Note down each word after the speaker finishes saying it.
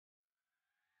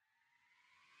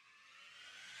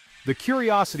The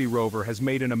Curiosity rover has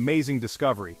made an amazing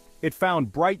discovery. It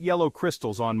found bright yellow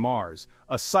crystals on Mars,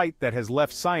 a sight that has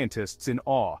left scientists in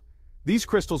awe. These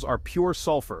crystals are pure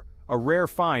sulfur, a rare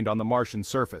find on the Martian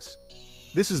surface.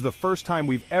 This is the first time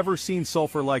we've ever seen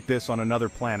sulfur like this on another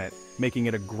planet, making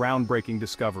it a groundbreaking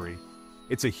discovery.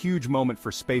 It's a huge moment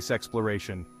for space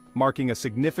exploration, marking a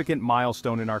significant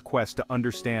milestone in our quest to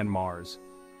understand Mars.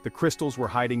 The crystals were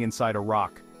hiding inside a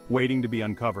rock, waiting to be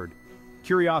uncovered.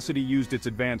 Curiosity used its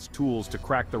advanced tools to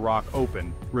crack the rock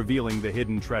open, revealing the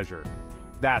hidden treasure.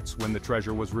 That's when the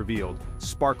treasure was revealed,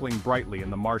 sparkling brightly in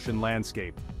the Martian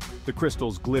landscape. The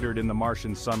crystals glittered in the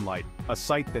Martian sunlight, a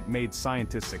sight that made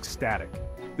scientists ecstatic.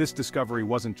 This discovery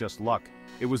wasn't just luck,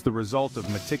 it was the result of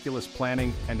meticulous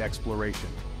planning and exploration.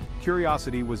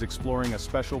 Curiosity was exploring a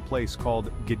special place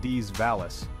called Geddes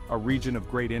Vallis, a region of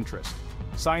great interest.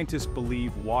 Scientists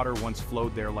believe water once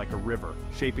flowed there like a river,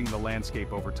 shaping the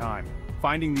landscape over time.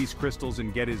 Finding these crystals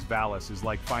in Geddes Vallis is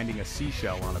like finding a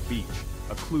seashell on a beach,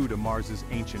 a clue to Mars's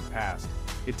ancient past.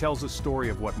 It tells a story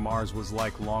of what Mars was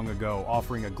like long ago,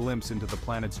 offering a glimpse into the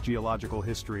planet's geological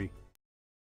history.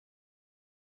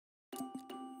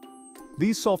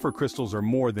 These sulfur crystals are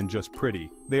more than just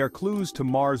pretty, they are clues to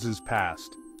Mars's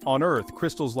past. On Earth,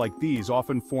 crystals like these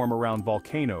often form around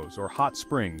volcanoes or hot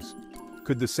springs.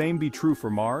 Could the same be true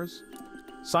for Mars?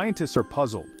 Scientists are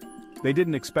puzzled. They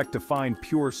didn't expect to find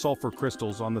pure sulfur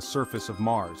crystals on the surface of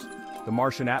Mars. The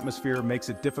Martian atmosphere makes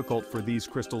it difficult for these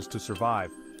crystals to survive.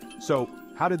 So,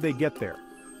 how did they get there?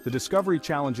 The discovery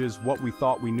challenges what we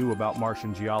thought we knew about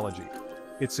Martian geology.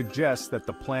 It suggests that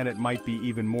the planet might be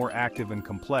even more active and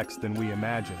complex than we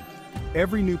imagined.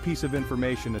 Every new piece of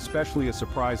information, especially a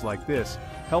surprise like this,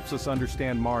 helps us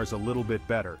understand Mars a little bit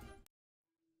better.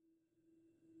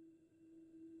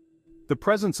 The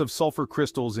presence of sulfur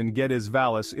crystals in Geddes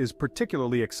Vallis is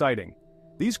particularly exciting.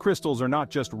 These crystals are not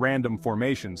just random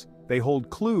formations, they hold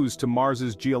clues to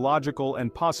Mars's geological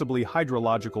and possibly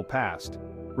hydrological past.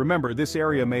 Remember, this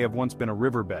area may have once been a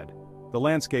riverbed. The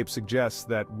landscape suggests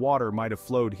that water might have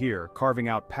flowed here, carving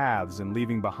out paths and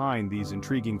leaving behind these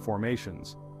intriguing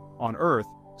formations. On Earth,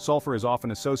 sulfur is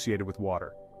often associated with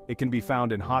water. It can be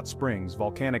found in hot springs,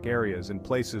 volcanic areas, and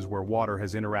places where water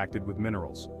has interacted with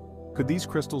minerals. Could these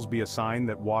crystals be a sign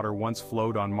that water once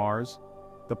flowed on Mars?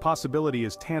 The possibility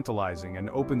is tantalizing and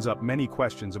opens up many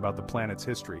questions about the planet's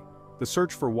history. The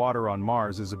search for water on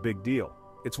Mars is a big deal.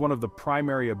 It's one of the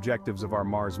primary objectives of our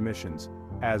Mars missions,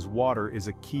 as water is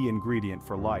a key ingredient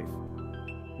for life.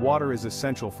 Water is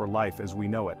essential for life as we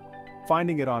know it.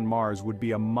 Finding it on Mars would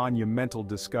be a monumental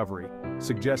discovery,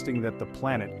 suggesting that the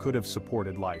planet could have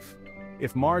supported life.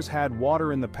 If Mars had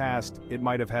water in the past, it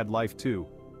might have had life too.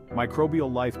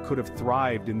 Microbial life could have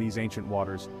thrived in these ancient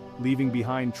waters, leaving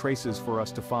behind traces for us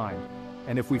to find.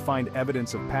 And if we find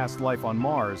evidence of past life on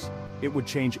Mars, it would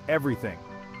change everything.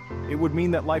 It would mean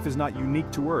that life is not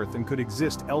unique to Earth and could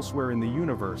exist elsewhere in the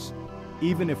universe.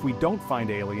 Even if we don't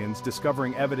find aliens,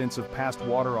 discovering evidence of past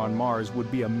water on Mars would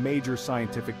be a major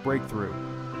scientific breakthrough.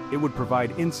 It would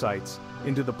provide insights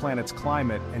into the planet's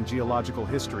climate and geological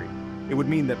history. It would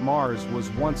mean that Mars was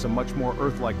once a much more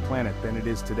Earth-like planet than it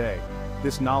is today.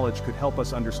 This knowledge could help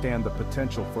us understand the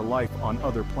potential for life on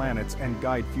other planets and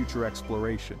guide future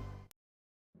exploration.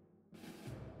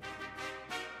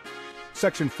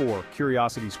 Section 4,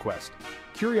 Curiosity's Quest.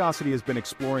 Curiosity has been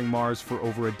exploring Mars for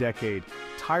over a decade,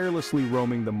 tirelessly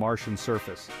roaming the Martian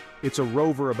surface. It's a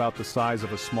rover about the size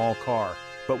of a small car,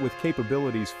 but with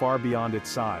capabilities far beyond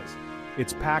its size.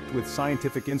 It's packed with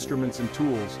scientific instruments and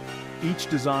tools, each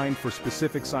designed for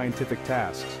specific scientific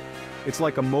tasks. It's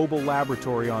like a mobile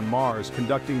laboratory on Mars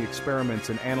conducting experiments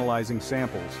and analyzing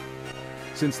samples.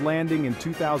 Since landing in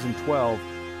 2012,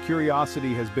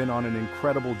 Curiosity has been on an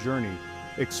incredible journey,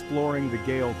 exploring the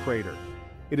Gale crater.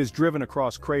 It has driven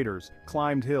across craters,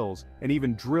 climbed hills, and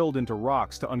even drilled into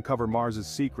rocks to uncover Mars's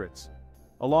secrets.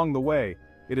 Along the way,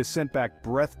 it has sent back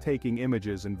breathtaking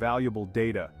images and valuable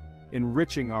data,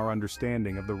 enriching our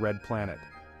understanding of the Red Planet.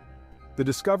 The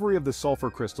discovery of the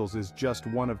sulfur crystals is just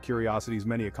one of Curiosity's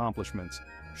many accomplishments,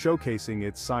 showcasing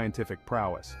its scientific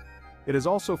prowess. It has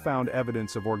also found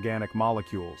evidence of organic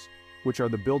molecules, which are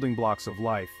the building blocks of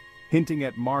life, hinting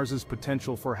at Mars's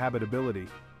potential for habitability.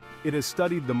 It has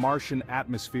studied the Martian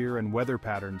atmosphere and weather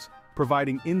patterns,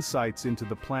 providing insights into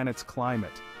the planet's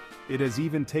climate. It has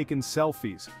even taken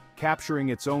selfies, capturing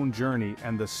its own journey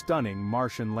and the stunning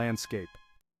Martian landscape.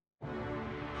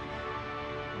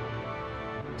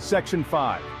 Section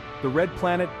 5. The Red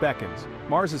Planet beckons.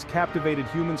 Mars has captivated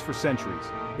humans for centuries.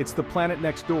 It's the planet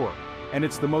next door, and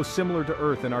it's the most similar to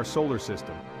Earth in our solar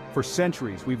system. For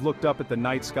centuries, we've looked up at the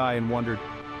night sky and wondered,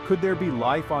 could there be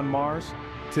life on Mars?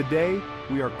 Today,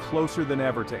 we are closer than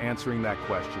ever to answering that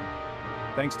question.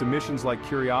 Thanks to missions like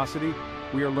Curiosity,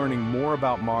 we are learning more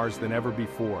about Mars than ever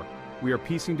before. We are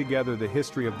piecing together the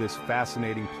history of this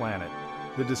fascinating planet.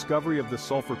 The discovery of the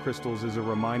sulfur crystals is a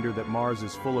reminder that Mars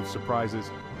is full of surprises.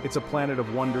 It's a planet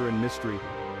of wonder and mystery.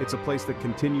 It's a place that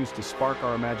continues to spark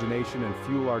our imagination and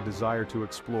fuel our desire to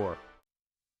explore.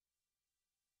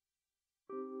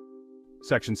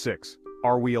 Section 6.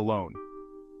 Are we alone?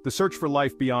 The search for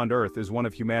life beyond Earth is one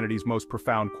of humanity's most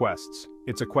profound quests.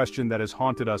 It's a question that has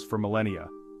haunted us for millennia.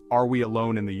 Are we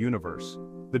alone in the universe?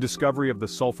 The discovery of the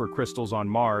sulfur crystals on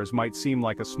Mars might seem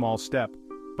like a small step,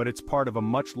 but it's part of a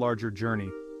much larger journey.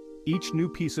 Each new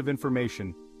piece of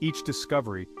information, each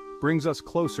discovery, brings us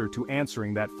closer to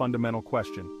answering that fundamental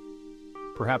question.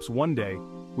 Perhaps one day,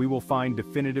 we will find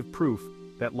definitive proof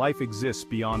that life exists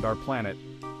beyond our planet,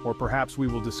 or perhaps we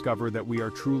will discover that we are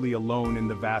truly alone in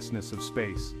the vastness of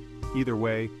space. Either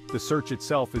way, the search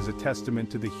itself is a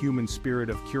testament to the human spirit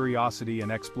of curiosity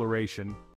and exploration.